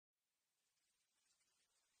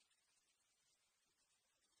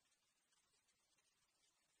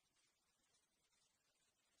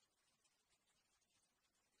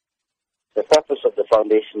The purpose of the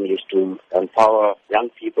foundation is to empower young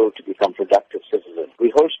people to become productive citizens.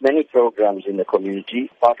 We host many programs in the community,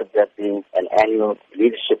 part of that being an annual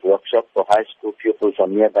leadership workshop for high school pupils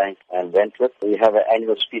from Merebank and Wentworth. We have an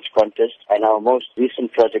annual speech contest, and our most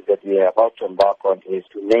recent project that we are about to embark on is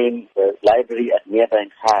to name the library at Merebank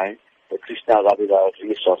High the Krishna Rabilal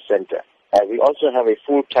Resource Center. We also have a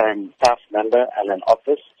full-time staff member and an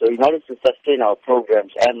office. So in order to sustain our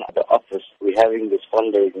programs and the office, we're having this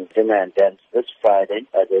fundraising dinner and dance this Friday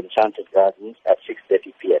at the Enchanted Gardens at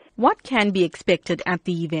 6:30 p.m. What can be expected at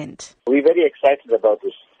the event? We're very excited about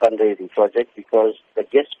this fundraising project because the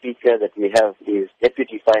guest speaker that we have is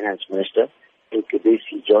Deputy Finance Minister,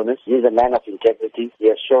 Nkabisi Jonas. He is a man of integrity. He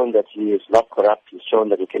has shown that he is not corrupt. He's shown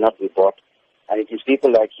that he cannot be bought. And it is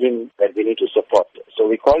people like him that we need to support. So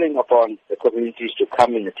we're calling upon the communities to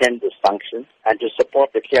come and attend this function and to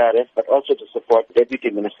support the KRF, but also to support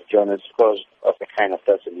Deputy Minister Jonas because of the kind of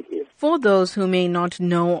person he is. For those who may not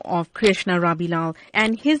know of Krishna Rabilal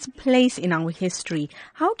and his place in our history,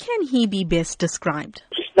 how can he be best described?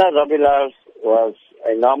 Krishna Rabilal was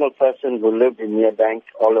a normal person who lived in Merebank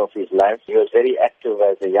all of his life. He was very active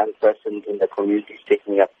as a young person in the community,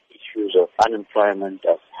 taking up issues of unemployment,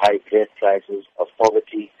 of high grain prices, of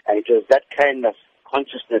poverty. And it was that kind of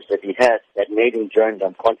consciousness that he had that made him join the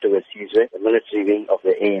Umkhonto Wesizwe, the military wing of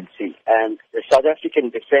the ANC. And the South African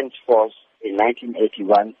Defence Force in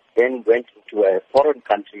 1981 then went into a foreign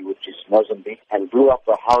country, which is Mozambique, and blew up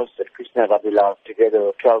a house that Krishna Rabilal, together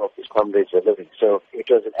with 12 of his comrades, were living. So it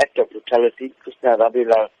was an act of brutality. Krishna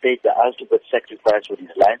Rabilal paid the ultimate sacrifice with his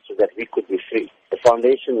life so that we could be free. The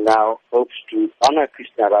foundation now hopes to honor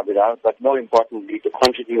Krishna Rabilal, but more importantly, to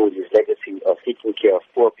continue with his legacy of taking care of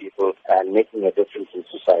poor people and making a difference in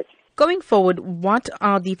society. Going forward, what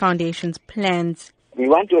are the foundation's plans? We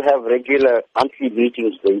want to have regular monthly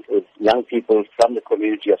meetings with young people from the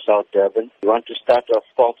community of South Durban. We want to start off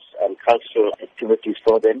sports and cultural activities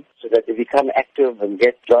for them so that they become active and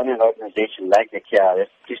join an organization like the KRF.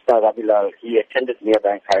 Krishna Rabilal, he attended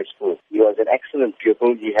Merebank High School. He was an excellent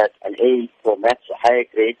pupil. He had an A for maths, a higher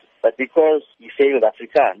grade. But because he failed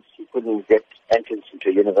Afrikaans, he couldn't get entrance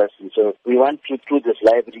into university. So we want to, through this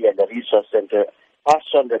library and the resource center, pass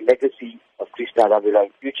on the legacy of Krishna Rabilal.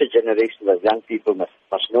 Future generations of young people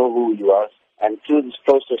must know who he was. And through this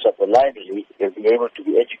process of the library, they'll be able to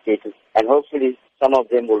be educated. And hopefully some of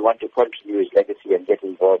them will want to continue his legacy and get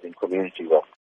involved in community work.